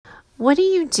What do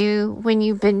you do when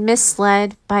you've been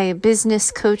misled by a business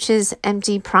coach's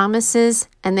empty promises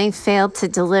and they failed to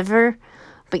deliver,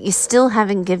 but you still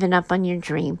haven't given up on your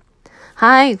dream?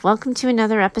 Hi, welcome to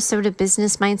another episode of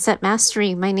Business Mindset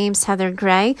Mastery. My name's Heather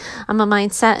Gray. I'm a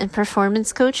mindset and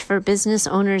performance coach for business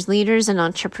owners, leaders, and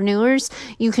entrepreneurs.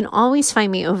 You can always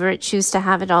find me over at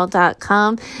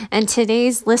choosetohaveitall.com. And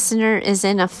today's listener is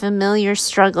in a familiar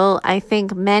struggle. I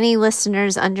think many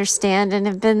listeners understand and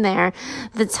have been there.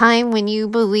 The time when you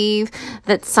believe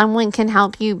that someone can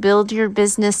help you build your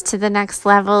business to the next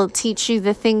level, teach you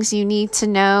the things you need to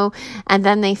know, and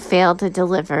then they fail to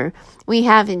deliver. We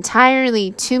have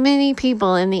entirely too many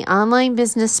people in the online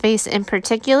business space in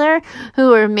particular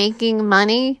who are making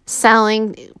money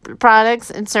selling products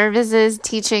and services,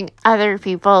 teaching other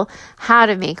people how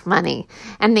to make money.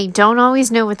 And they don't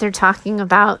always know what they're talking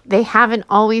about. They haven't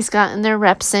always gotten their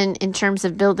reps in terms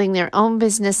of building their own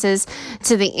businesses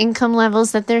to the income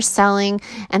levels that they're selling,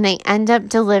 and they end up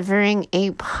delivering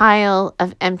a pile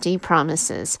of empty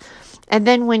promises. And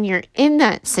then when you're in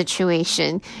that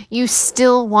situation, you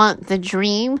still want the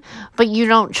dream, but you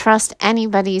don't trust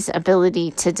anybody's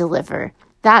ability to deliver.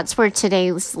 That's where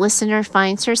today's listener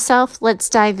finds herself. Let's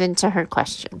dive into her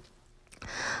question.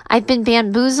 I've been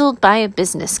bamboozled by a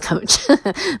business coach.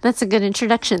 That's a good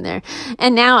introduction there.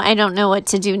 And now I don't know what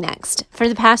to do next. For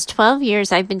the past 12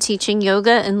 years, I've been teaching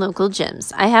yoga in local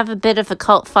gyms. I have a bit of a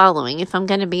cult following, if I'm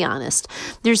going to be honest.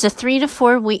 There's a 3 to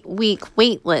 4 week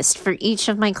wait list for each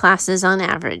of my classes on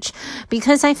average.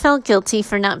 Because I felt guilty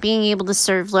for not being able to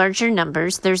serve larger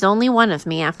numbers, there's only one of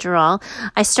me after all,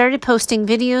 I started posting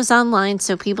videos online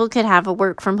so people could have a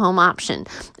work from home option.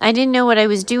 I didn't know what I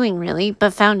was doing really,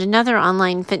 but found another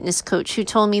online fitness coach who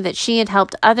told me that she had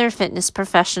helped other fitness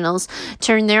professionals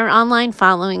turn their online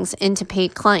followings into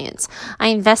paid clients. I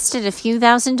invested a few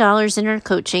 $1,000s in her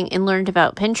coaching and learned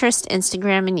about Pinterest,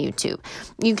 Instagram, and YouTube.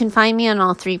 You can find me on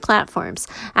all 3 platforms.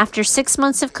 After 6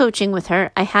 months of coaching with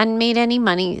her, I hadn't made any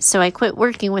money, so I quit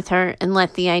working with her and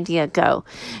let the idea go.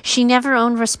 She never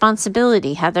owned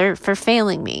responsibility, Heather, for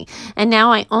failing me, and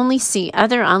now I only see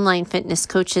other online fitness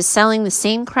coaches selling the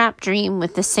same crap dream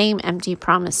with the same empty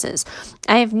promises.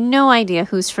 I have no idea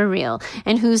who's for real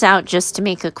and who's out just to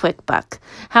make a quick buck.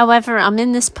 However, I'm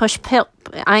in this push-pull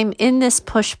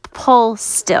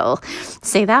still.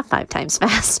 Say that 5 times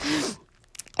fast.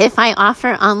 If I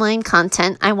offer online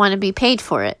content, I want to be paid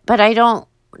for it, but I don't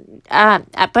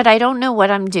know what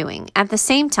I'm doing. At the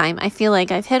same time, I feel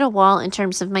like I've hit a wall in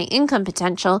terms of my income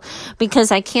potential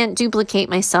because I can't duplicate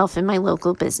myself in my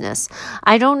local business.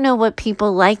 I don't know what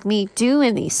people like me do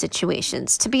in these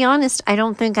situations. To be honest, I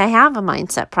don't think I have a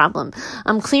mindset problem.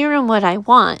 I'm clear on what I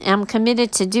want and I'm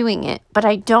committed to doing it, but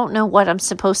I don't know what I'm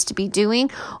supposed to be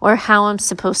doing or how I'm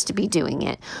supposed to be doing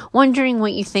it. Wondering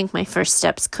what you think my first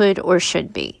steps could or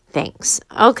should be. Thanks.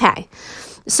 Okay.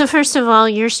 So first of all,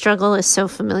 your struggle is so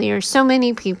familiar. So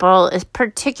many people,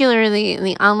 particularly in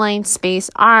the online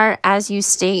space, are, as you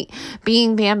state,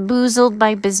 being bamboozled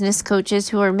by business coaches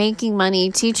who are making money,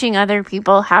 teaching other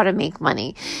people how to make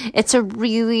money. It's a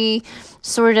really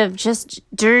sort of just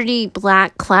dirty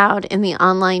black cloud in the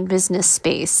online business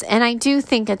space. And I do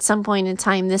think at some point in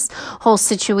time, this whole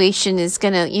situation is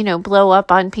going to, blow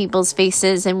up on people's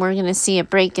faces and we're going to see a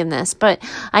break in this. But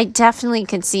I definitely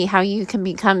can see how you can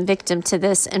become victim to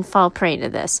this and fall prey to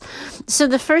this. So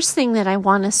the first thing that I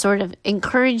want to sort of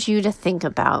encourage you to think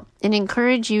about and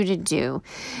encourage you to do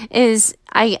is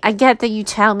I get that you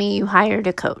tell me you hired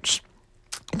a coach,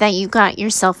 that you got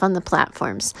yourself on the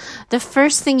platforms. The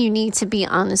first thing you need to be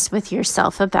honest with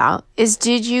yourself about is,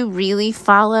 did you really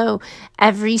follow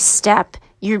every step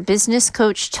your business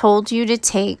coach told you to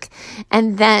take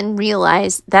and then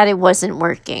realize that it wasn't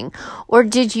working? Or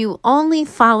did you only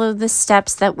follow the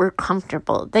steps that were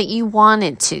comfortable, that you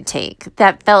wanted to take,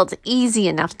 that felt easy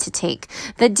enough to take,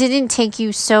 that didn't take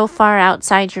you so far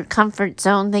outside your comfort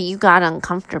zone that you got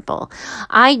uncomfortable?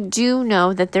 I do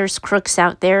know that there's crooks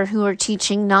out there who are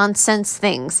teaching nonsense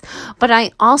things, but I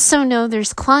also know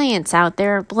there's clients out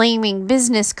there blaming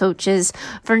business coaches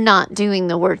for not doing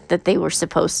the work that they were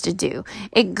supposed to do.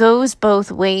 It goes both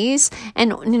ways.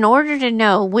 And in order to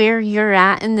know where you're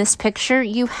at in this picture,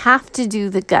 you have to do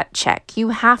the gut check.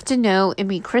 You have to know and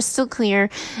be crystal clear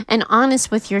and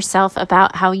honest with yourself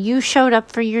about how you showed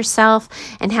up for yourself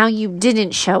and how you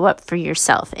didn't show up for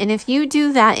yourself. And if you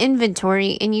do that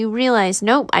inventory and you realize,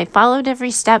 nope, I followed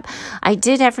every step, I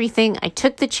did everything, I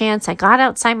took the chance, I got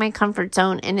outside my comfort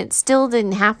zone, and it still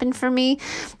didn't happen for me,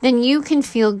 then you can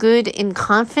feel good and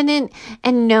confident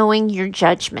and knowing your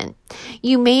judgment.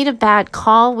 You made a bad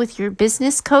call with your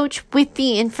business coach with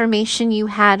the information you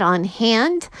had on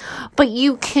hand, but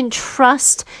you can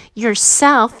trust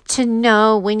yourself to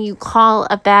know when you call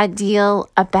a bad deal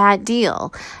a bad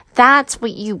deal. That's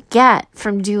what you get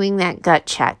from doing that gut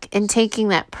check and taking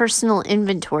that personal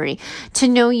inventory, to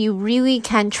know you really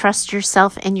can trust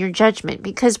yourself and your judgment.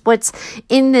 Because what's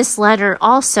in this letter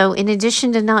also, in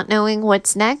addition to not knowing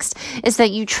what's next, is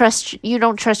that you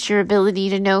don't trust your ability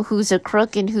to know who's a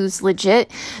crook and who's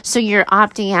legit. So you're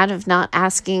opting out of not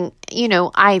asking,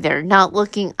 either, not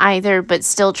looking either, but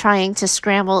still trying to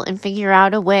scramble and figure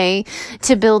out a way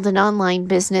to build an online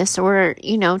business or,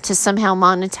 to somehow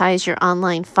monetize your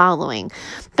online following.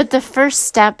 But the first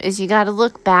step is you got to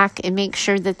look back and make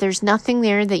sure that there's nothing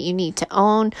there that you need to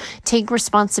own, take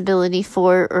responsibility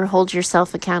for, or hold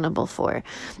yourself accountable for.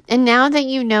 And now that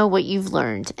you know what you've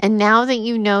learned, and now that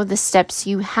you know the steps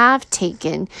you have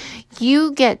taken,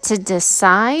 you get to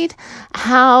decide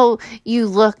how you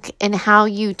look and how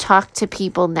you talk to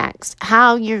people next,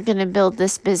 how you're going to build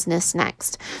this business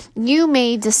next. You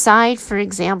may decide, for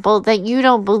example, that you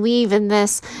don't believe in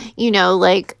this,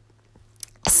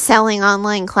 selling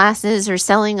online classes or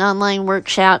selling online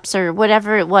workshops or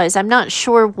whatever it was. I'm not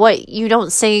sure what, you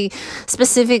don't say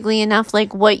specifically enough,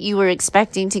 like what you were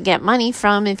expecting to get money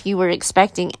from. If you were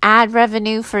expecting ad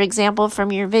revenue, for example,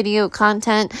 from your video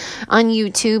content on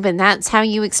YouTube, and that's how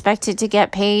you expected to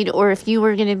get paid, or if you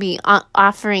were going to be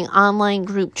offering online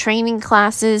group training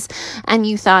classes and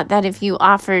you thought that if you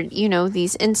offered,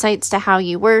 these insights to how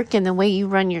you work and the way you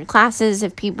run your classes,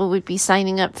 if people would be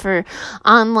signing up for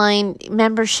online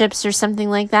memberships or something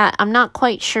like that. I'm not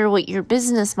quite sure what your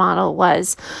business model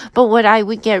was, but what I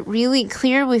would get really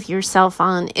clear with yourself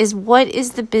on is, what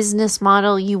is the business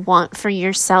model you want for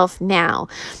yourself now?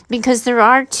 Because there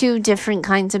are two different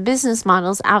kinds of business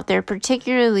models out there,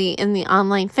 particularly in the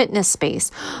online fitness space.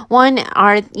 One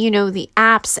are, the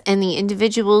apps and the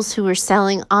individuals who are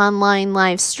selling online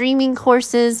live streaming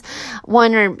courses.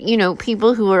 One are,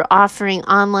 people who are offering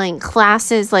online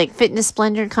classes, like Fitness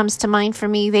Blender comes to mind for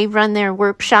me. They run their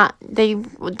workshop, they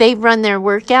run their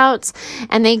workouts,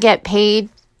 and they get paid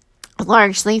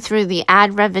largely through the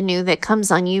ad revenue that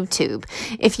comes on YouTube.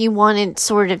 If you wanted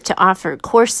sort of to offer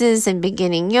courses and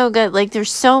beginning yoga, there's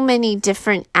so many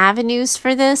different avenues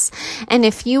for this. And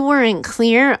if you weren't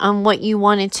clear on what you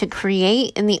wanted to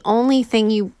create, and the only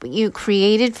thing you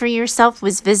created for yourself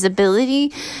was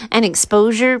visibility and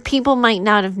exposure, people might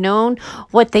not have known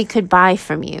what they could buy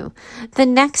from you. The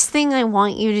next thing I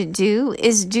want you to do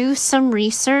is do some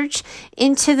research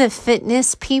into the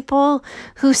fitness people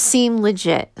who seem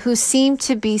legit, who seem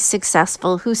to be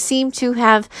successful, who seem to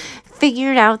have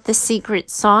figured out the secret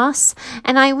sauce,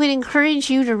 and I would encourage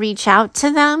you to reach out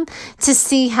to them to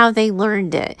see how they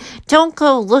learned it. Don't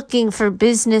go looking for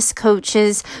business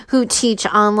coaches who teach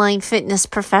online fitness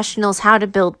professionals how to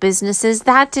build businesses.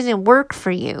 That didn't work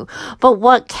for you. But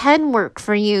what can work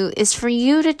for you is for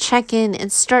you to check in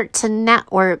and start to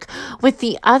network with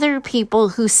the other people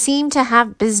who seem to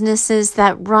have businesses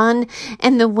that run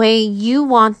in the way you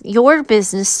want your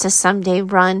business to someday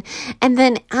run, and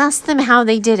then ask them how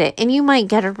they did it. And you might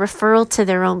get a referral to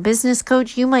their own business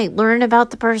coach. You might learn about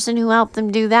the person who helped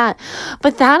them do that.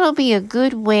 But that'll be a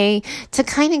good way to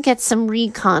kind of get some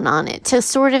recon on it, to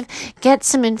sort of get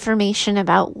some information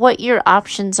about what your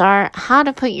options are, how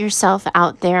to put yourself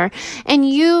out there. And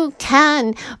you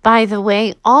can, by the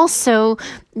way, also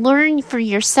learn for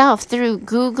yourself through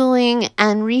Googling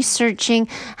and researching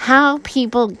how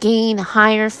people gain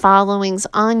higher followings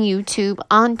on YouTube,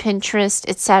 on Pinterest,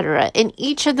 etc. And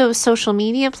each of those social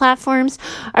media platforms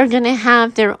are going to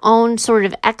have their own sort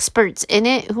of experts in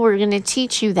it who are going to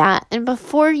teach you that. And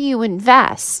before you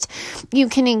invest, you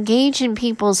can engage in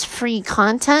people's free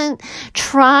content,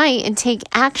 try and take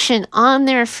action on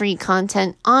their free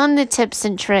content, on the tips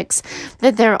and tricks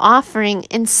that they're offering,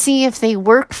 and see if they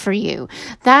work for you.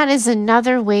 That is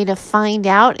another way to find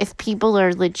out if people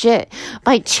are legit,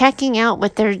 by checking out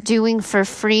what they're doing for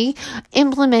free,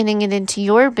 implementing it into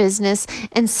your business,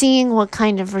 and seeing what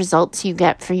kind of results you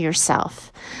get for yourself.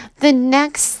 The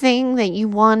next thing that you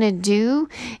want to do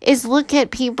is look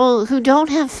at people who don't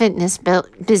have fitness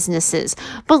businesses,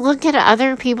 but look at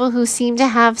other people who seem to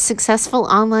have successful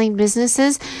online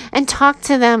businesses and talk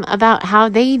to them about how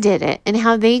they did it and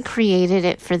how they created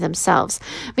it for themselves.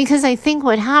 Because I think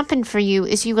what happened for you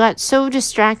is you got so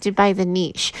distracted by the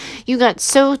niche. You got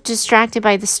so distracted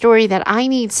by the story that I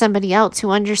need somebody else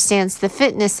who understands the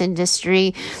fitness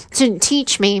industry to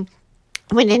teach me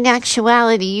When in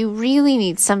actuality, you really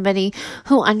need somebody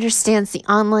who understands the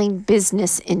online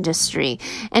business industry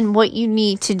and what you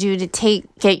need to do to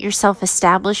get yourself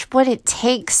established, what it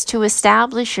takes to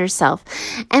establish yourself,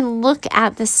 and look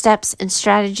at the steps and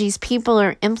strategies people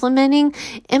are implementing,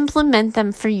 implement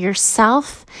them for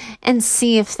yourself and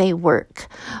see if they work.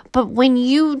 But when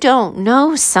you don't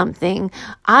know something,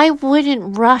 I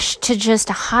wouldn't rush to just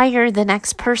hire the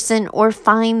next person or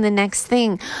find the next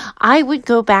thing. I would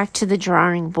go back to the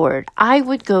drawing board. I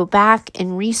would go back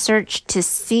and research to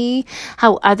see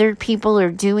how other people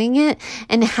are doing it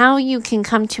and how you can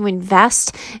come to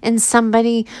invest in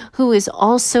somebody who is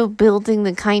also building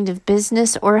the kind of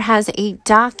business or has a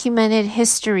documented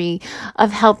history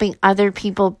of helping other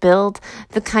people build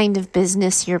the kind of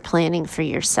business you're planning for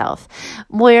yourself.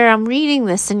 Where I'm reading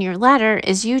this in your letter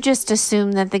is you just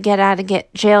assume that the get out of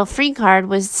jail free card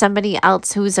was somebody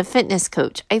else who is a fitness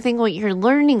coach. I think what you're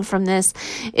learning from this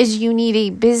is you need a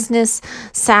business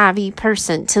savvy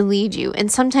person to lead you.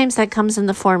 And sometimes that comes in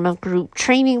the form of group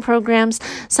training programs.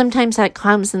 Sometimes that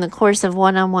comes in the course of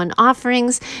one-on-one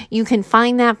offerings. You can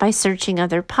find that by searching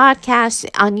other podcasts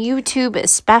on YouTube,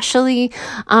 especially.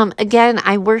 Again,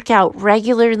 I work out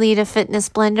regularly to Fitness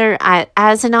Blender.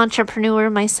 As an entrepreneur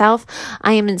myself,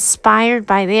 I am inspired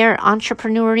by their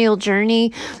entrepreneurial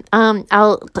journey.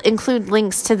 I'll include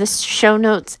links to the show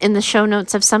notes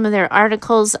of some of their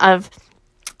articles of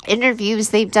interviews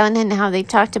they've done and how they've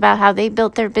talked about how they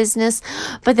built their business,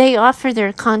 but they offer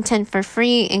their content for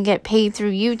free and get paid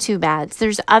through YouTube ads.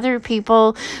 There's other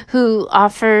people who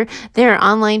offer their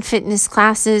online fitness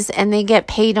classes and they get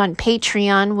paid on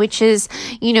Patreon, which is,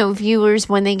 viewers,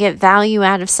 when they get value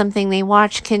out of something they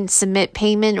watch, can submit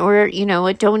payment or,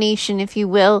 a donation, if you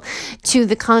will, to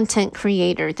the content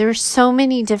creator. There's so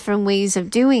many different ways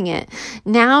of doing it.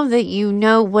 Now that you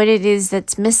know what it is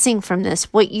that's missing from this,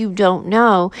 what you don't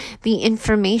know, the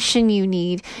information you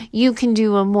need, you can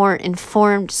do a more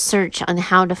informed search on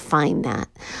how to find that.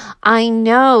 I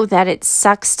know that it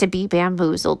sucks to be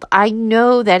bamboozled. I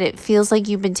know that it feels like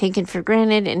you've been taken for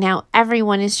granted and now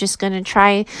everyone is just going to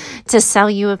try to sell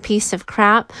you a piece of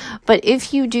crap. But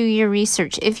if you do your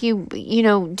research, if you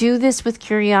do this with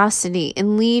curiosity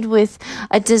and lead with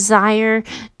a desire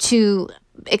to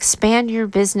expand your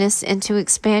business and to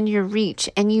expand your reach,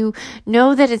 and you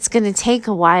know that it's going to take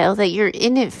a while, that you're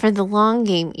in it for the long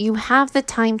game, you have the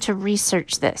time to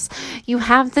research this. You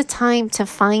have the time to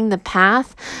find the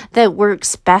path that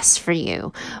works best for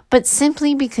you. But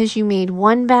simply because you made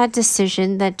one bad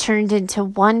decision that turned into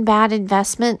one bad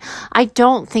investment, I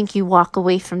don't think you walk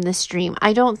away from this dream.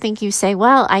 I don't think you say,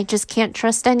 well, I just can't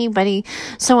trust anybody,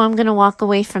 so I'm going to walk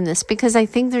away from this, because I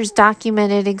think there's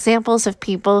documented examples of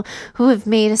people who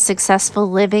have made a successful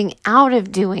living out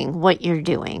of doing what you're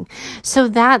doing. So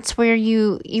that's where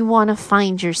you want to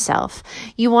find yourself.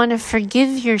 You want to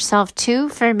forgive yourself too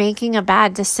for making a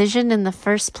bad decision in the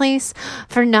first place,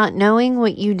 for not knowing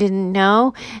what you didn't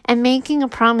know, and making a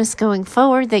promise going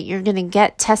forward that you're going to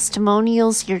get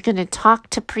testimonials, you're going to talk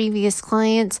to previous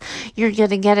clients, you're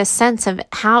going to get a sense of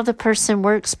how the person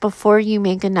works before you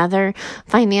make another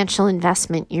financial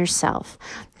investment yourself.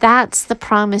 That's the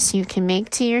promise you can make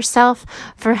to yourself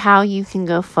for how you can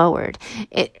go forward.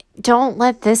 Don't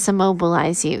let this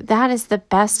immobilize you. That is the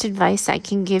best advice I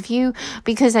can give you,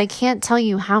 because I can't tell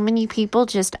you how many people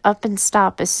just up and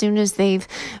stop as soon as they've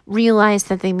realized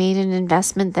that they made an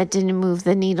investment that didn't move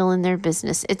the needle in their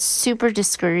business. It's super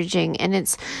discouraging and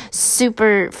it's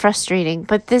super frustrating,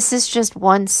 but this is just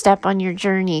one step on your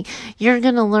journey. You're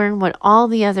going to learn what all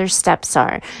the other steps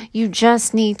are. You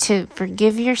just need to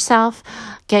forgive yourself,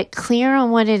 get clear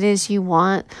on what it is you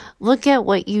want, look at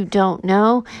what you don't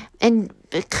know, and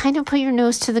kind of put your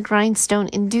nose to the grindstone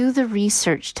and do the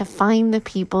research to find the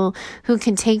people who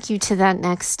can take you to that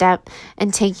next step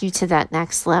and take you to that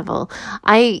next level.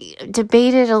 I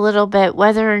debated a little bit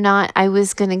whether or not I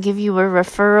was going to give you a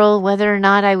referral, whether or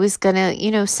not I was going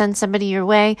to, send somebody your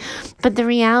way. But the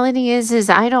reality is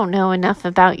I don't know enough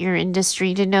about your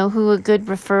industry to know who a good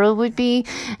referral would be,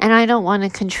 and I don't want to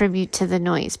contribute to the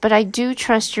noise. But I do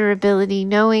trust your ability,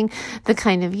 knowing the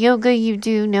kind of yoga you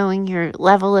do, knowing your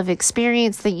level of experience,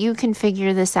 that you can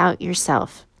figure this out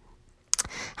yourself.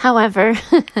 However,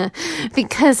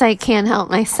 because I can't help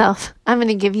myself, I'm going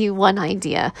to give you one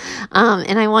idea.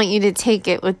 And I want you to take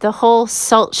it with the whole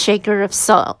salt shaker of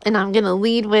salt. And I'm going to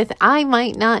lead with, I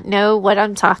might not know what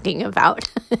I'm talking about,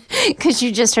 because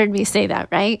you just heard me say that,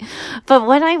 right? But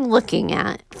what I'm looking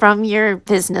at from your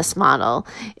business model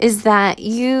is that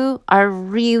you are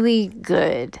really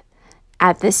good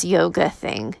at this yoga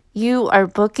thing. You are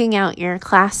booking out your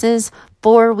classes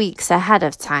 4 weeks ahead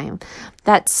of time.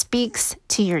 That speaks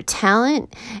to your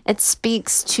talent. It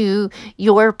speaks to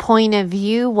your point of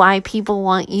view, why people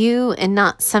want you and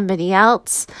not somebody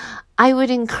else. I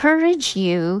would encourage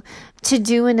you to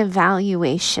do an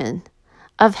evaluation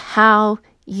of how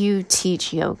you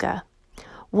teach yoga.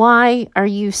 Why are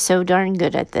you so darn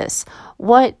good at this?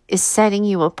 What is setting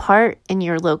you apart in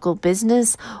your local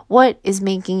business? What is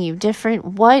making you different?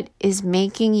 What is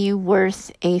making you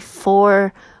worth a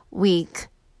 4-week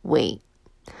wait?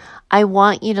 I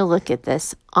want you to look at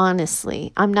this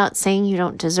honestly. I'm not saying you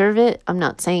don't deserve it. I'm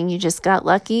not saying you just got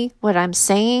lucky. What I'm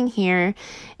saying here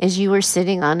is you are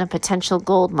sitting on a potential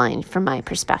gold mine from my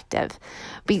perspective.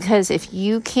 Because if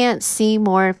you can't see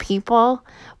more people,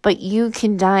 but you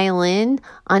can dial in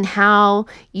on how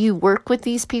you work with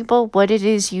these people, what it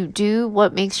is you do,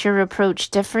 what makes your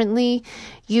approach differently,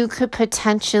 you could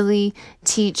potentially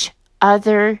teach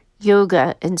other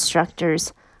yoga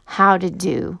instructors how to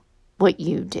do what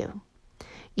you do.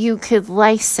 You could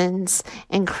license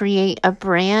and create a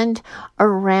brand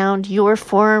around your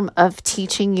form of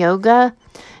teaching yoga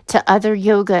to other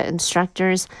yoga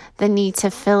instructors that need to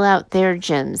fill out their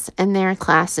gyms and their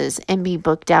classes and be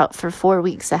booked out for 4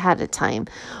 weeks ahead of time.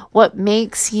 What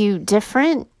makes you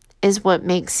different is what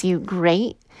makes you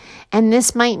great. And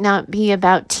this might not be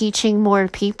about teaching more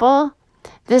people.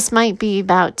 This might be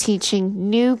about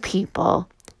teaching new people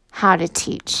how to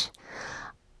teach.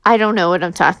 I don't know what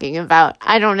I'm talking about.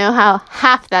 I don't know how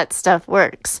half that stuff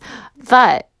works,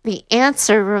 but the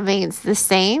answer remains the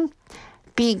same.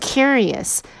 Be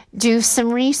curious. Do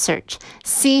some research.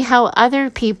 See how other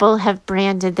people have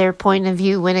branded their point of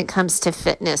view when it comes to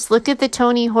fitness. Look at the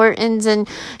Tony Hortons and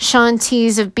Shaun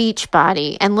T's of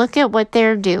Beachbody and look at what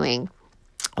they're doing.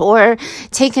 Or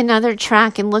take another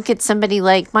track and look at somebody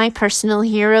like my personal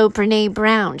hero, Brene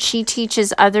Brown. She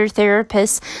teaches other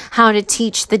therapists how to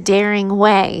teach the daring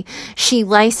way. She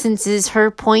licenses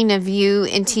her point of view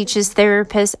and teaches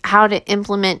therapists how to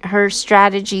implement her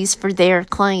strategies for their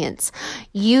clients.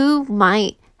 You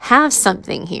might have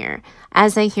something here.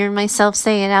 As I hear myself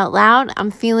say it out loud,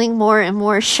 I'm feeling more and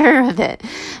more sure of it.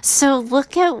 So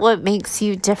look at what makes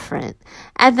you different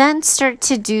and then start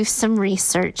to do some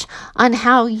research on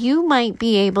how you might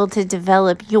be able to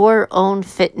develop your own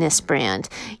fitness brand,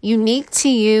 unique to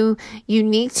you,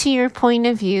 unique to your point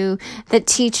of view, that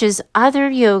teaches other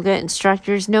yoga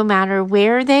instructors, no matter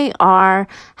where they are,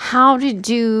 how to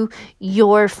do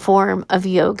your form of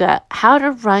yoga, how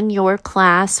to run your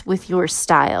class with your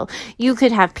style. You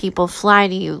could have people fly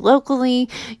to you locally.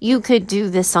 You could do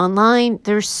this online.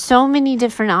 There's so many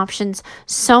different options,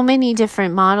 so many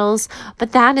different models,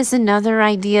 but that is another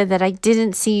idea that I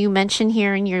didn't see you mention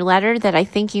here in your letter that I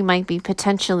think you might be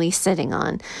potentially sitting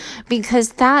on,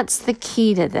 because that's the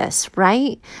key to this,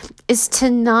 right? Is to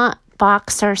not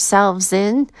box ourselves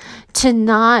in, to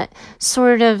not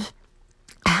sort of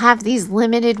have these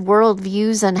limited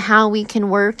worldviews on how we can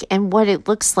work and what it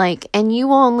looks like. And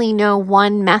you only know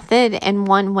one method and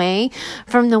one way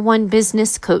from the one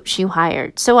business coach you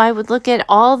hired. So I would look at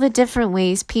all the different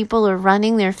ways people are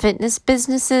running their fitness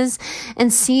businesses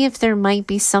and see if there might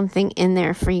be something in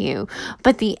there for you.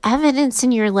 But the evidence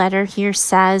in your letter here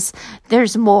says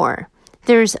there's more.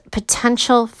 There's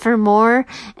potential for more,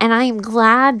 and I'm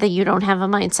glad that you don't have a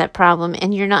mindset problem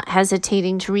and you're not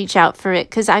hesitating to reach out for it,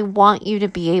 because I want you to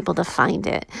be able to find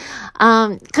it.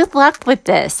 Good luck with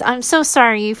this. I'm so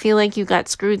sorry you feel like you got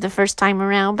screwed the first time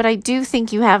around, but I do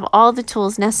think you have all the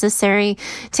tools necessary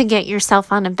to get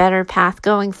yourself on a better path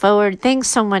going forward. Thanks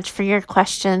so much for your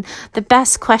question. The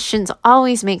best questions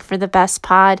always make for the best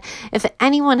pod. If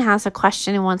anyone has a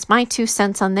question and wants my 2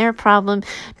 cents on their problem,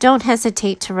 don't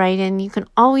hesitate to write in. You can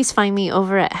always find me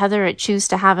over at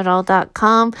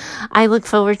heather@choosetohaveitall.com. I look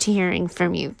forward to hearing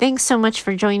from you. Thanks so much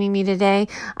for joining me today.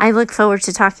 I look forward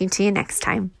to talking to you next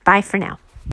time. Bye for now.